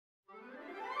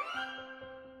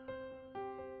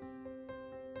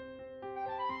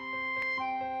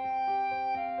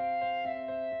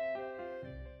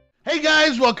Hey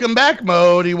guys, welcome back.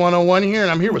 Modii 101 here, and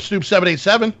I'm here with Snoop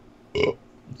 787.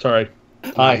 Sorry.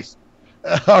 Hi.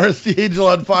 RS the Angel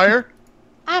on Fire.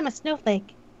 I'm a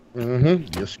snowflake.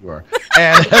 Yes, you are.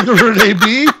 And Heather Renee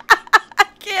B. I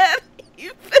can't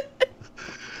even.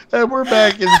 And we're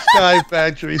back in Sky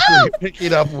Factory, so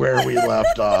picking up where we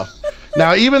left off.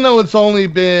 Now, even though it's only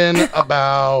been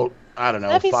about, I don't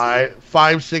know,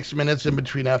 5-6 minutes in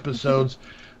between episodes,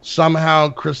 somehow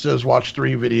Krista has watched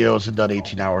 3 videos and done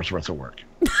 18 hours worth of work.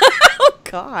 Oh,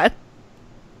 God.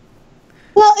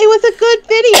 Well, it was a good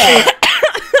video.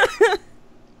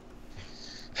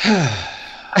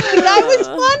 That was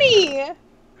funny.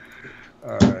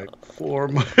 All right, 4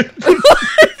 months.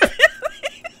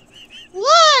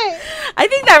 What? I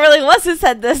think that really was his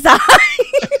head this time.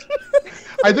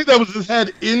 I think that was his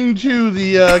head into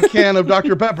the can of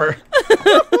Dr. Pepper.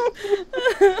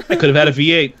 I could have had a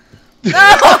V8. Ew,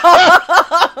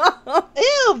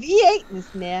 V8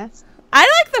 was nasty. I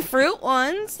like the fruit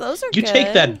ones. Those are You good.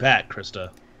 take that back, Krista.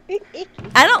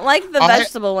 I don't like the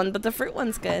vegetable one, but the fruit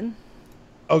one's good.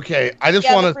 Okay, I just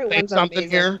want to say something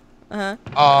here.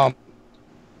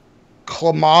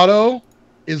 Clamato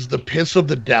is the piss of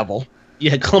the devil.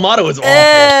 Yeah, Clamato is awful.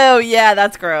 Oh, yeah,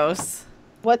 that's gross.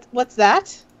 What's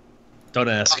that? Don't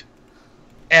ask.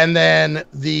 And then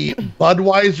the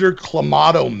Budweiser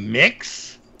Clamato mix.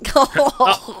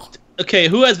 Okay,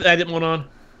 who has that one on?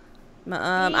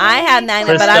 I have 9,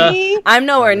 but I'm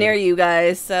nowhere near you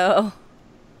guys, so.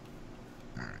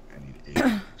 All right, I need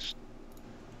 8.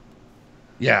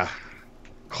 Yeah,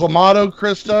 Clamato,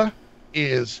 Krista,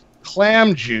 is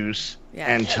clam juice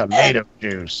and tomato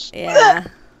juice. Yeah.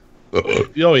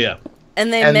 Oh yeah.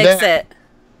 And they mix it.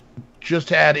 Just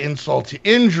to add insult to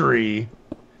injury,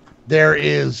 there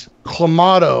is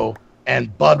Clamato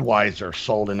and Budweiser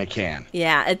sold in a can.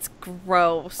 Yeah, it's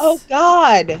gross. Oh,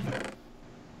 God.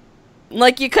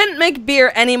 Like, you couldn't make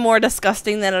beer any more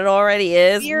disgusting than it already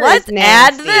is. Let's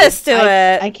add this to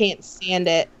it. I can't stand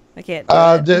it. I can't do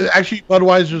it. Actually,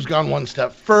 Budweiser's gone one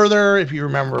step further. If you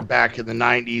remember back in the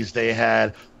 90s, they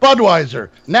had Budweiser,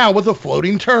 now with a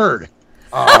floating turd.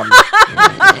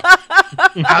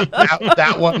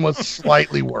 That one was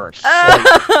slightly worse.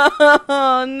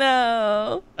 Oh,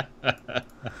 no.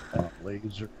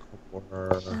 Laser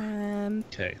core.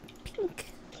 Okay.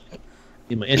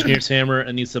 Need my engineer's hammer.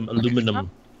 I need some aluminum.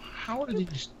 How are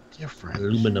these different?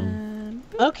 Aluminum.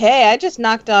 Okay, I just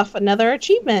knocked off another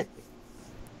achievement.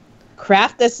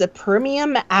 Craft the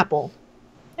Supremium apple.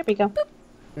 There we go.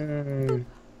 And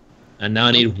now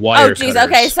I need wire cutters.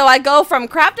 Okay, so I go from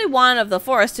crafted one of the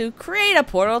forest to create a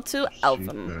portal to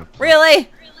Eltham. Really?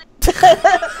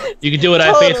 You can do what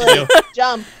I face you.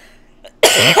 Jump.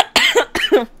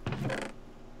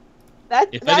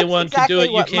 If anyone can do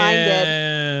it, you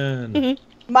can.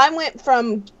 Mine went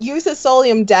from use a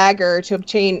solium dagger to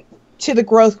obtain to the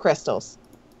growth crystals.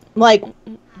 Like,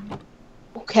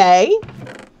 okay.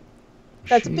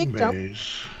 That's a big jump.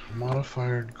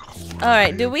 Modified core.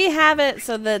 Alright, do we have it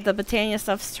so that the Botania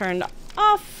stuff's turned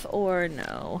off or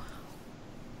no?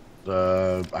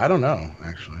 I don't know,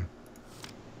 actually.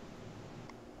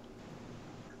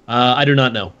 I do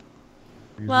not know.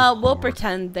 Well, we'll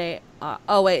pretend they are.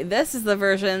 Oh, wait, this is the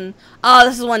version. Oh,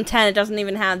 this is 110. It doesn't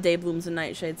even have day blooms and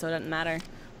nightshade, so it doesn't matter.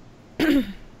 It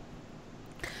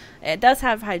does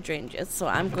have hydrangeas, so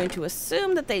I'm going to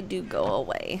assume that they do go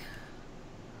away.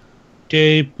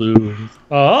 Day blooms.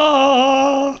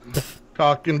 Ah.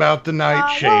 Talking about the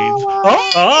nightshades.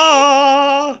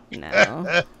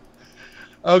 No.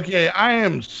 Okay, I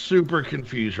am super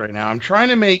confused right now. I'm trying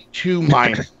to make 2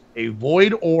 miners. A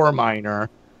void ore miner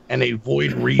and a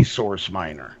void resource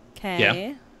miner. Okay.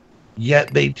 Yeah.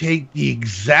 Yet they take the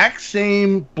exact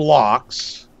same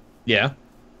blocks. Yeah.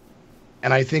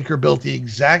 And I think are built the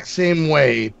exact same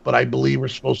way, but I believe we're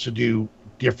supposed to do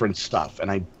different stuff.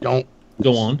 And I don't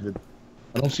go on.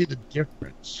 I don't see the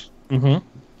difference. Mm-hmm.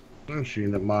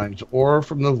 That mines ore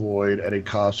from the void at a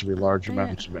cost of a large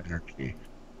amount of energy.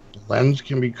 The lens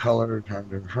can be colored,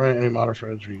 any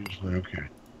modifiers we use. Okay.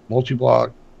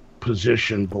 Multi-block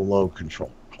position below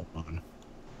control. Hold on.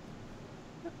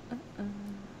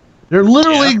 They're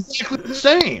literally exactly the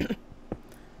same.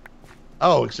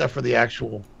 Oh, except for the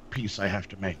actual piece I have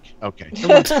to make. Okay.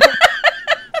 Okay.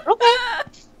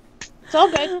 It's all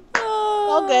good.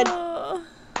 All good.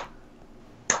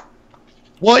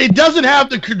 Well, it doesn't have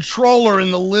the controller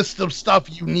in the list of stuff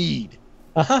you need.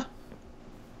 Don't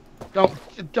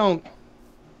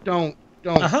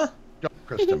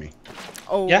Krista me.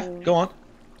 Oh. Yeah, go on.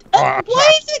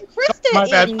 Why is it Krista my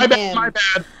bad.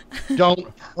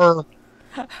 Don't her.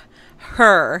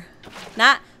 Her.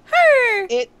 Not her.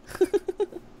 It.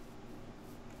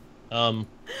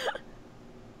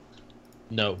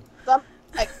 No.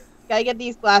 I gotta get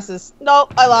these glasses.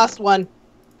 Nope, I lost one.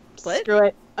 What? Screw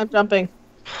it. I'm jumping.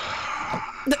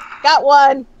 Got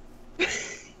one.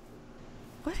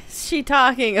 What is she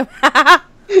talking about?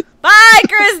 Bye,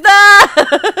 Krista!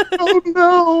 Oh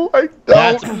no, I don't.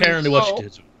 That's apparently what she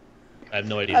did. I have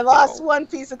no idea. I lost one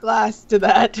piece of glass to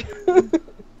that.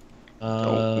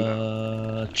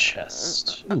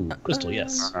 Chest. Ooh, crystal,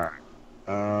 yes.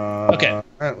 Okay.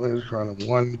 That laser running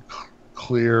one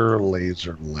clear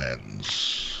laser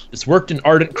lens. It's worked in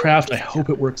Ardent Craft. I hope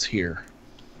it works here.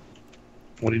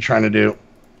 What are you trying to do?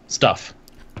 Stuff.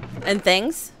 And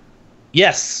things?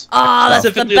 Yes. Oh, that's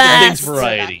the Specifically best. things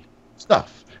variety.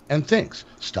 Stuff and things.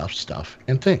 Stuff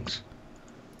and things.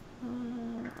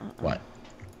 What?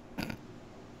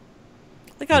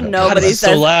 Look how nobody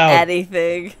says so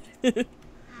anything.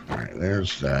 Alright,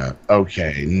 there's that.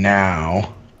 Okay,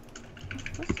 now.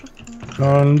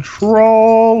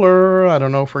 Controller. I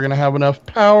don't know if we're going to have enough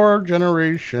power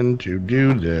generation to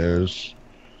do this.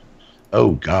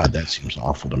 Oh, God, that seems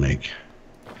awful to make.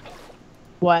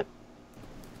 What?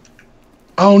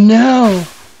 Oh, no.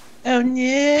 Oh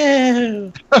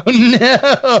no! Oh,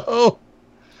 no.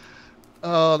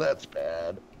 Oh, that's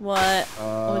bad. What?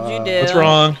 What'd you do? What's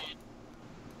wrong?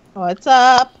 What's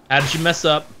up? How did you mess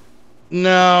up?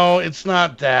 No, it's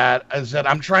not that. I said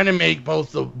I'm trying to make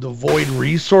both the void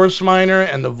resource miner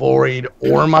and the void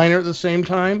ore miner at the same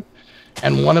time.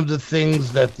 And one of the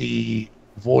things that the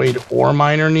void ore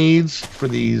miner needs for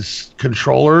these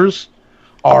controllers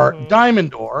are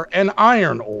diamond ore and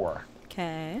iron ore.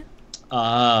 Okay.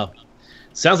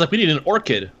 Sounds like we need an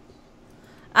orchid.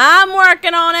 I'm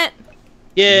working on it.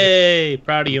 Yay!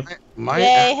 Proud of you.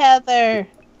 Yay, Heather.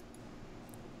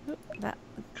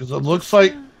 Because it looks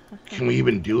like, can we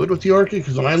even do it with the orchid?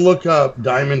 Because when I look up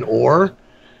diamond ore,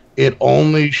 it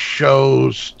only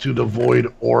shows to the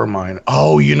void ore mine.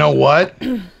 Oh, you know what?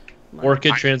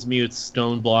 Orchid transmutes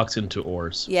stone blocks into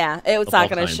ores. Yeah, it's not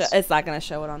gonna show. It's not gonna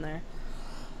show it on there.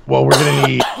 Well, we're gonna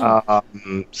need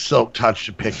silk touch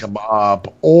to pick them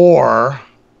up, or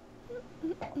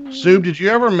Sue, did you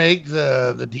ever make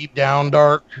the deep down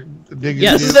dark?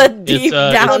 Yes, the deep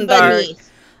down dark.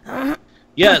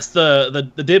 Yes,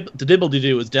 the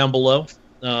dibble-de-doo is down below.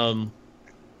 The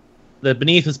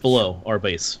beneath is below our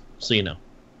base, so you know.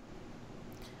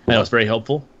 I know it's very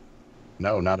helpful.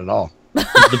 No, not at all.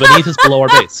 The beneath is below our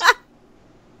base.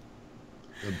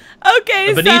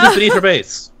 Okay, the beneath is beneath our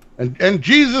base. And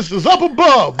Jesus is up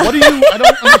above. What do you? I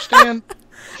don't understand.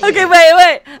 Okay,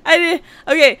 wait.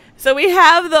 Okay, so we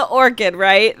have the orchid,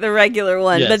 right? The regular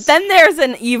one. Yes. But then there's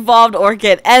an evolved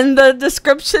orchid, and the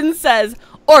description says,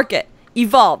 Orchid,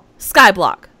 evolved,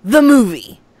 Skyblock, the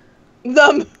movie.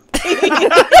 The movie.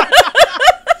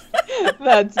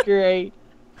 That's great.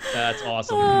 That's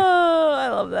awesome. Oh, I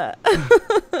love that.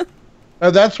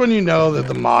 That's when you know that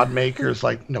the mod maker's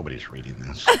like, nobody's reading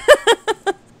this.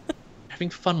 Having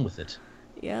fun with it.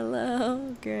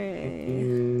 Yellow,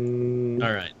 gray.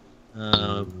 All right.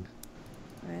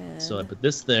 So I put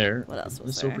this there. What else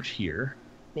was this there? over here.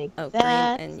 Make Oh,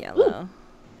 that. green and yellow. Ooh.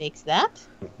 Makes that.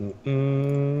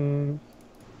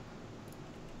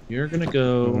 You're gonna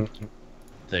go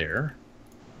there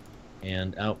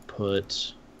and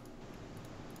output.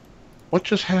 What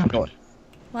just happened?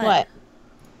 What?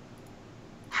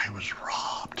 I was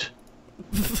robbed.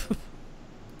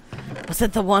 Was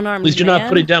it the one-armed Please do man? not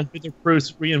put it down with the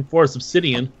first reinforced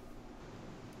obsidian.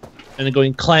 And then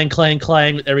going clang, clang,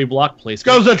 clang with every block place.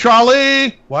 Goes the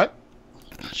trolley! What?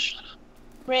 Shut up.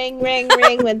 Ring, ring,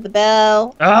 ring with the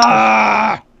bell.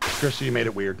 Ah! Chrissy, you made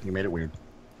it weird. You made it weird.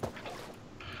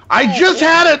 I just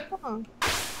had it!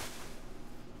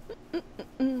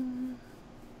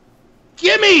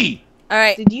 Gimme!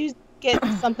 Alright. Did you get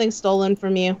something stolen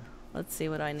from you? Let's see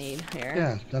what I need here.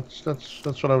 Yeah, that's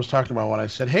what I was talking about when I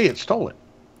said, hey, it stole it.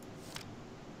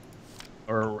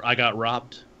 Or I got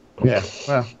robbed. Yeah,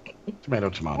 well,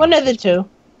 tomato. One of the two.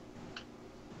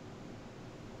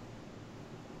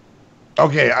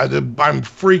 Okay, I'm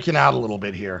freaking out a little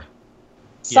bit here.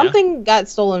 Something got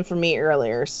stolen from me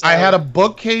earlier. So. I had a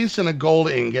bookcase and a gold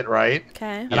ingot, right?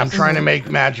 Okay. And I'm trying to make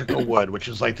magical wood, which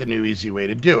is like the new easy way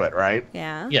to do it, right?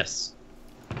 Yeah. Yes.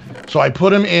 So I put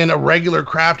them in a regular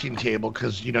crafting table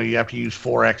because, you know, you have to use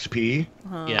 4 XP.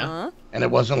 Yeah. And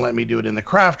it wasn't letting me do it in the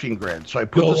crafting grid. So I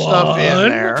put the stuff in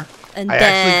there. And I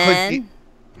then... actually clicked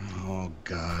the... Oh,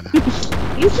 God.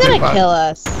 He's gonna kill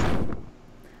us.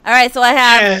 Alright, so I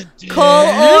have coal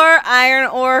ore, iron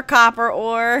ore, copper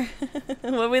ore.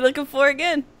 What are we looking for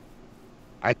again?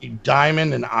 I need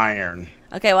diamond and iron.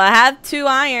 Okay, well I have 2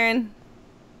 iron.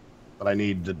 But I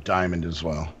need the diamond as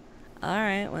well.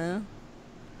 Alright, well.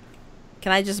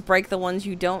 Can I just break the ones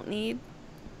you don't need?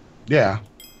 Yeah,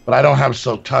 but I don't have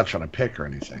Silk Touch on a pick or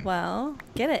anything. Well,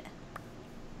 get it.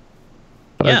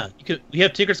 But yeah, we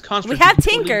have Tinker's Construct. We have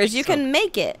Tinkers. You can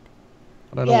make it.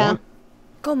 But I don't want.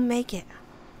 Go make it.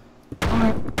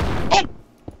 Oh!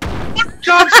 What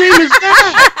God's name is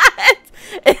that?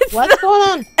 What's going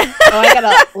on? Oh, I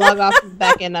gotta log off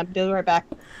back in. I'll be right back.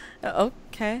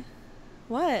 Okay.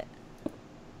 What?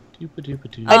 I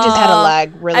just had a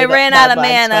lag. Really, I ran out of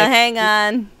mana. Hang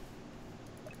on.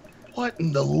 What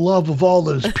in the love of all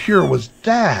that is pure was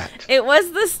that? It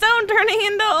was the stone turning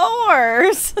into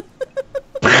ores.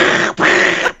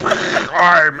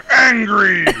 I'm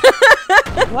angry.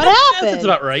 What happened? That's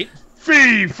about right.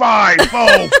 Fee, fi,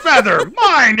 fo, feather.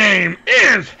 My name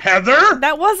is Heather.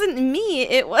 That wasn't me.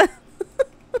 It was.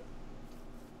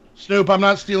 Snoop, I'm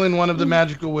not stealing one of the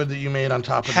magical wood that you made on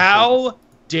top of How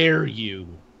dare you,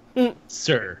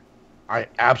 sir? I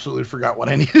absolutely forgot what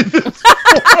I needed this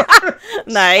for.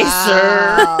 Nice.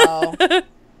 Wow.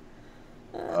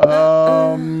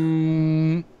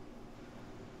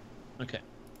 Okay.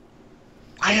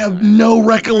 I have no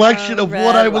recollection of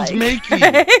what I was making.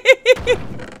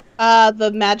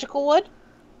 The magical wood?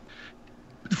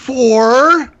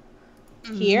 For?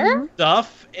 Here?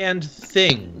 Stuff and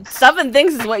things. Stuff and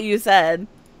things is what you said.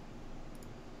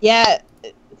 Yeah.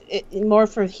 More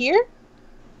for here?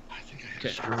 I think I had a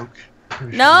stroke.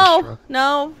 No,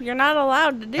 no, you're not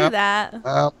allowed to do that.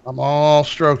 I'm all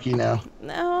strokey now.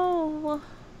 No.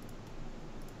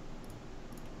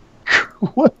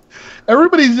 What?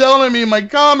 Everybody's yelling at me in my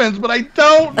comments, but I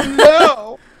don't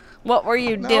know. What were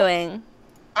you doing?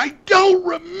 I don't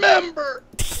remember.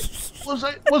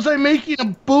 Was I making a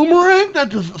boomerang? That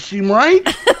doesn't seem right.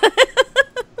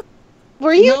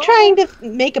 Were you trying to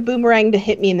make a boomerang to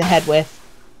hit me in the head with?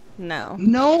 No.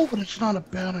 No, but it's not a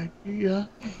bad idea.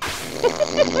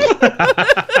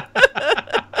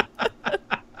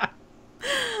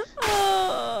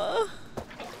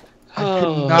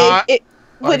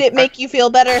 Would it make you feel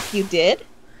better if you did?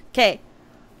 Okay.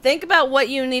 Think about what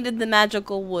you needed the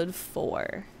magical wood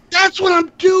for. That's what I'm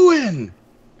doing.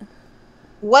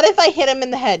 What if I hit him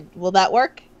in the head? Will that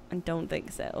work? I don't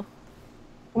think so.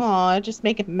 Aw, just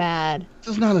make it mad.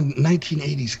 This is not a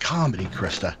 1980s comedy,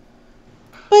 Krista.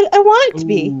 But I want it to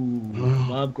be.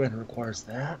 Mob Grinder requires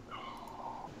that.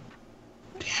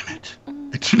 Damn it.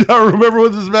 I do not remember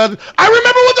what this magic... I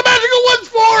remember what the magical one's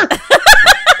for!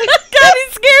 God, he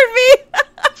scared me!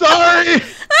 Sorry!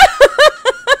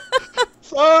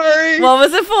 Sorry! What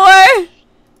was it for?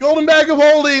 Golden bag of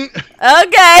holding.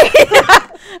 Okay.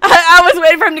 I was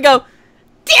waiting for him to go,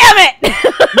 damn it!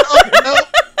 No.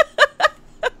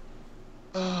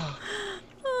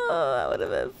 Oh, that would have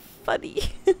been funny.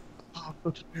 Oh,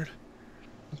 that's weird.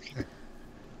 Okay.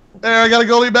 There, I got a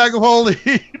golden bag of holding.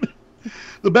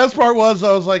 The best part was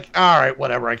I was like, all right,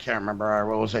 whatever. I can't remember. All right,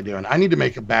 what was I doing? I need to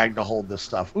make a bag to hold this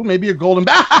stuff. Ooh, maybe a golden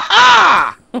bag.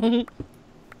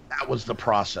 That was the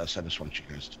process. I just want you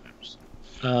guys to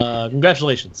know.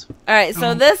 Congratulations. All right,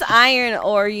 so this iron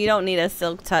ore, you don't need a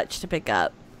silk touch to pick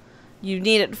up. You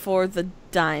need it for the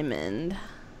diamond.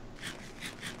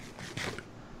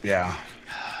 Yeah.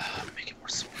 Making more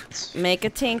swords. Make a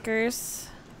Tinker's.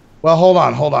 Well, hold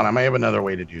on. I may have another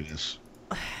way to do this.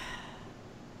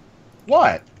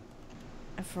 What?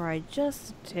 For I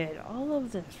just did all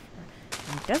of this.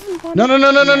 He doesn't want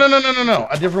No.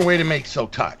 A different way to make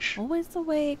silk touch. Always the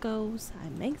way it goes. I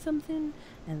make something,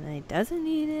 and then he doesn't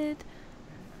need it.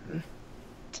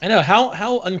 I know.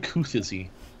 How uncouth is he?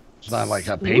 It's not like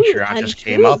a Patreon just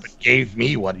came up and gave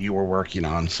me what you were working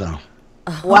on, so.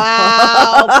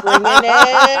 Wow, bringing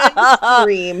in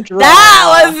stream drama. That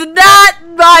was not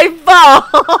my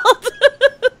fault.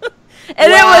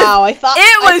 And wow, it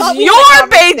was your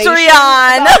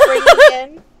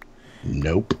Patreon.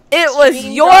 Nope. It was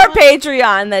your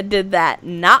Patreon that did that,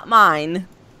 not mine.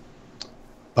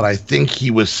 But I think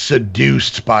he was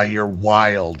seduced by your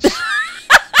wilds.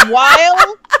 Wilds?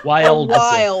 Wilds.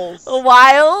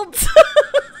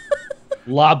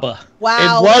 Lava.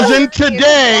 Wow. It wasn't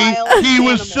today. He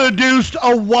was seduced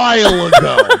a while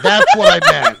ago. That's what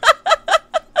I meant.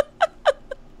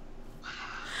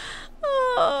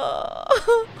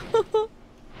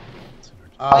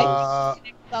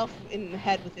 Himself in the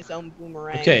head with his own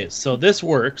boomerang. Okay, so this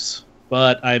works,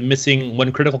 but I'm missing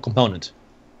one critical component.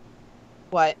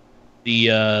 What?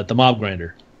 The mob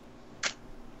grinder.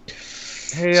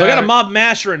 Hey, so I got a mob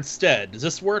masher instead. Does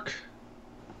this work?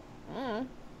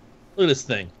 Look at this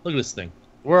thing. Look at this thing.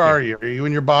 Where are you? Are you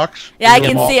in your box? Yeah, I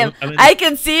can see him. I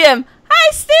can see him.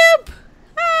 Hi, Snoop.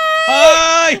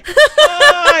 Hi.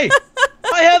 Hi.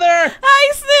 Hi, Heather.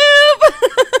 Hi,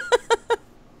 Snoop.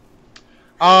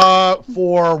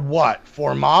 For what?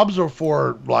 For mobs or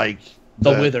for like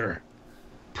the wither?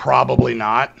 Probably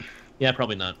not. Yeah,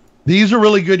 probably not. These are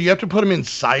really good. You have to put them in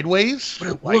sideways. But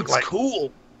it looks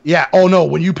cool. Yeah. Oh no,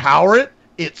 when you power it,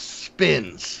 it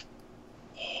spins.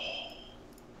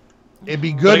 It'd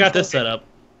be good. I got this set up.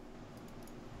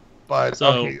 But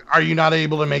okay, are you not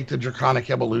able to make the Draconic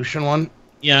Evolution one?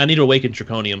 Yeah, I need to awaken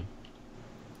Draconium.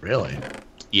 Really?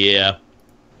 Yeah.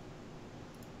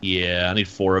 Yeah, I need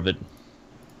 4 of it.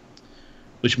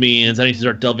 Which means I need to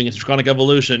start delving into Draconic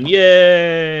Evolution.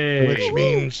 Yay! Which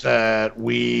means that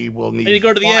we will need to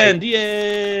go to the end.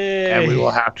 Yay! And we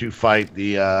will have to fight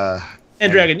the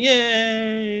End Dragon.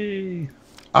 Yay!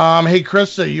 Hey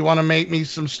Krista, you want to make me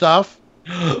some stuff?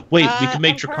 Wait, we can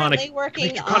make Draconic. I'm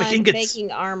working Draconic on ingots.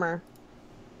 making armor.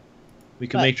 We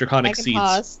can make Draconic seeds.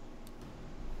 Pause.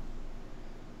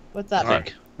 What's up?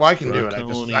 Right. Well, I can do it. I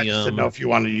just didn't know if you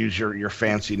wanted to use your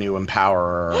fancy new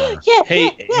Empower. Or...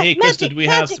 hey, Krista, do we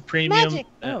have Supremium?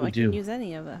 Oh, I can use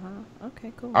any of it, huh?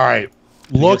 Okay, cool. All right.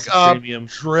 Look up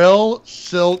Drill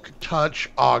Silk Touch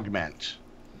Augment,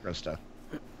 Krista.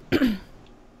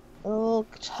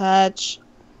 Silk Touch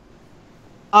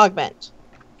Augment.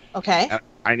 Okay.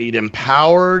 I need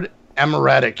empowered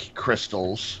emeretic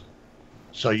crystals.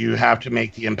 So you have to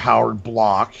make the empowered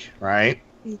block, right?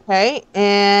 Okay,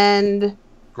 and...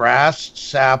 Grass,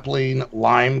 sapling,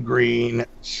 lime green,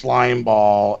 slime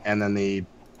ball, and then the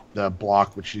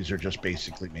block, which these are just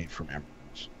basically made from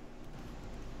emeralds.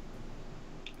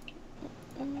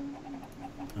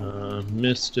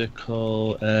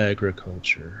 Mystical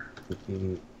agriculture.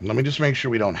 Let me just make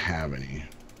sure we don't have any.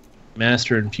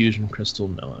 Master infusion crystal,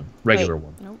 no. Regular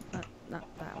one. Nope, not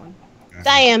that one.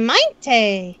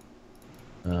 Diamante!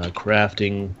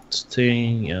 Crafting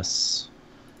thing, yes.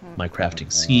 My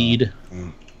crafting seed.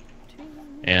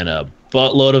 And a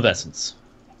buttload of essence.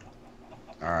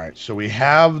 All right, so we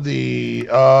have the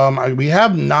we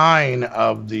have 9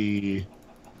 of the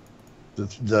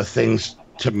things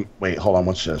to wait. Hold on,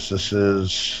 what's this? This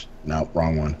is no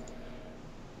wrong one.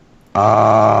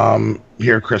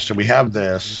 Here, Krista, we have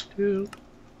this.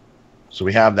 So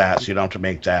we have that, so you don't have to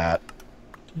make that.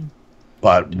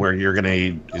 But where you're gonna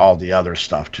need all the other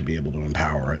stuff to be able to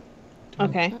empower it.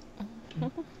 Okay.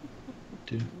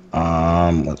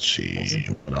 Let's see.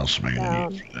 What else am I gonna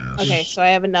need for this? Okay, so I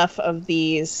have enough of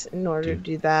these in order to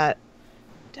do that.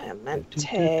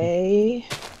 Diamante.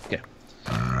 Okay.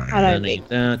 How do I make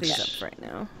that? These up right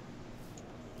now.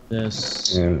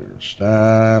 This. There's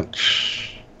that.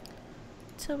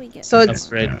 Till we get. So it's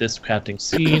upgrade this crafting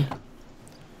seed.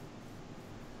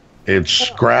 It's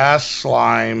grass,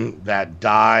 slime, that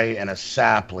dye, and a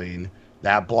sapling.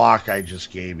 That block I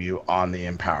just gave you on the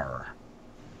Empower.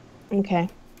 Okay.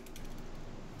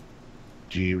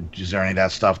 Is there any of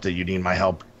that stuff that you need my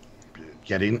help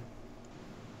getting?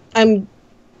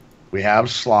 We have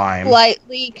slime.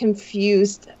 Slightly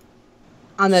confused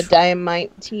on the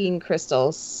diamantine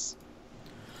crystals.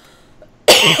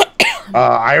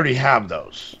 I already have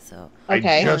those. So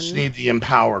okay. I just need the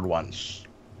empowered ones.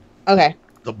 Okay.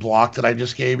 The block that I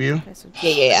just gave you. Okay, so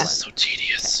Yeah. So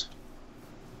tedious. Okay.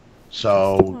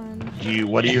 So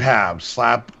what do you have?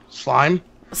 Slime?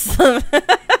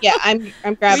 Yeah, I'm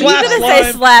grabbing. Were you gonna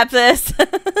say slap this?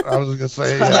 I was gonna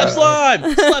say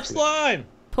slap slime.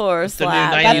 Poor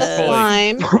slap. Got the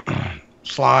slime.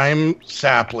 Slime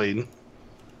sapling.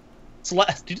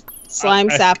 Slime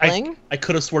sapling. I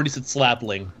could have sworn you said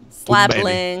slapling.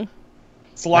 Slapling.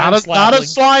 Slime not a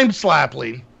slime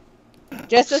slapling.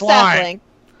 Just a sapling.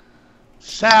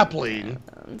 Sapling.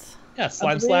 Yeah,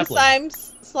 slime slapling.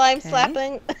 Slime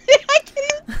slapping. I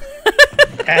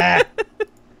can't even...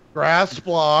 Grass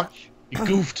block. You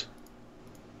goofed.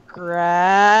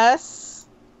 Grass.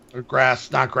 Or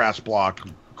grass, not grass block.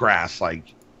 Grass,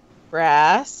 like.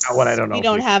 Grass. What I don't know. We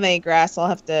don't have any grass. I'll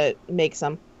have to make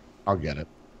some. I'll get it.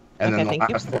 And then the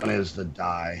last one is the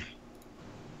dye.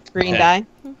 Green dye.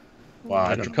 Well,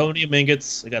 I got draconium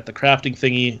ingots. I got the crafting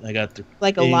thingy. I got the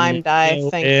like a lime dye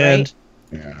thing, and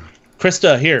right? Yeah.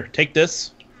 Krista, here, take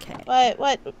this. Okay.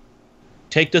 What?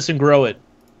 Take this and grow it.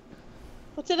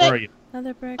 What did Where are you?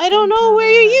 Another brick. I don't know. Where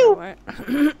are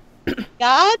you?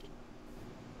 God?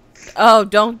 Oh,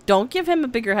 don't give him a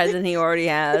bigger head than he already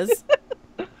has.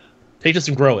 Take this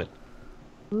and grow it.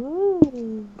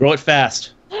 Ooh. Grow it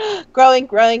fast.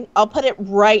 Growing. I'll put it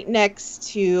right next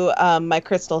to my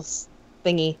crystal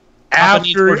thingy.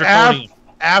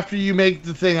 After you make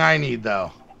the thing I need,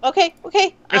 though. Okay.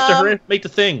 Krista, hurry, make the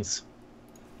things.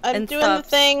 I'm doing the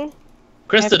thing.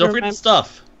 Krista, don't forget the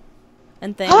stuff.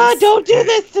 And things. Ah, don't do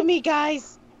this to me,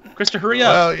 guys. Krista, hurry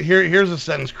up. Well, here's a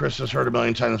sentence Krista's heard a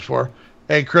million times before.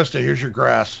 Hey, Krista, here's your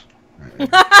grass. No.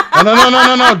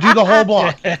 Do the whole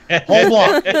block. Whole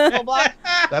block. Whole block?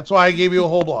 That's why I gave you a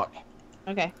whole block.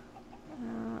 Okay.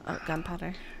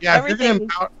 Gunpowder. Yeah, if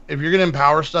you're gonna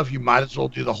empower stuff, you might as well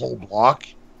do the whole block.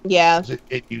 Yeah.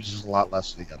 It uses a lot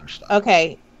less of the other stuff.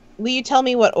 Okay. Will you tell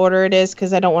me what order it is?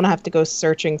 Because I don't want to have to go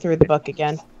searching through the book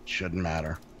again. Shouldn't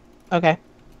matter. Okay.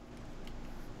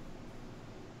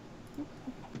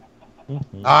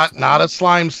 Not a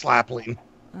slime slapling.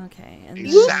 Okay, and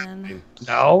then...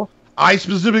 No, I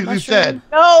specifically said...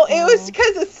 No, it was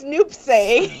because of Snoop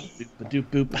saying.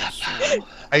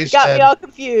 I got me all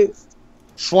confused.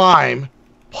 Slime,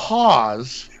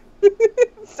 pause,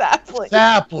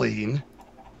 sapling,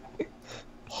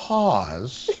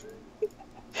 pause.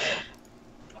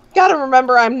 Gotta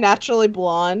remember I'm naturally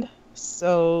blonde,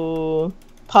 so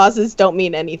pauses don't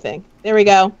mean anything. There we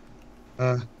go.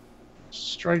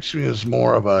 Strikes me as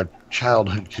more of a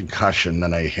childhood concussion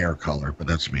than a hair color, but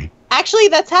that's me. Actually,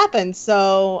 that's happened,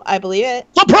 so I believe it.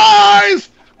 Surprise!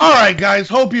 All right, guys.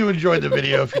 Hope you enjoyed the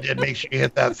video. If you did, make sure you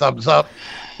hit that thumbs up.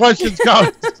 Questions,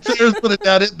 comments, concerns, put it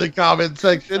down in the comment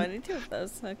section. I need 2 of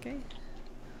those. Okay.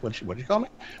 What'd you call me?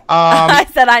 I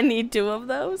said I need 2 of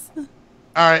those. All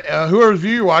right. Whoever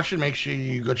you're watching, make sure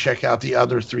you go check out the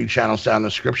other 3 channels down in the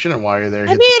description. And while you're there,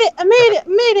 I made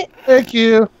it. Thank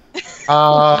you.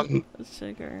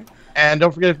 Sugar. And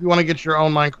don't forget, if you want to get your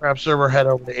own Minecraft server, head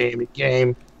over to AME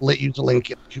Game. Use the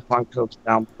link in the coupon codes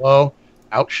down below.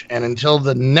 Ouch. And until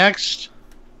the next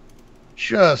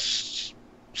just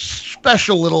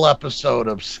special little episode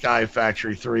of Sky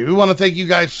Factory 3, we want to thank you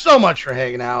guys so much for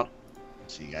hanging out.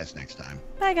 See you guys next time.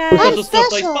 Bye, guys.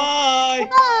 Bye.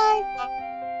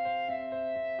 Bye.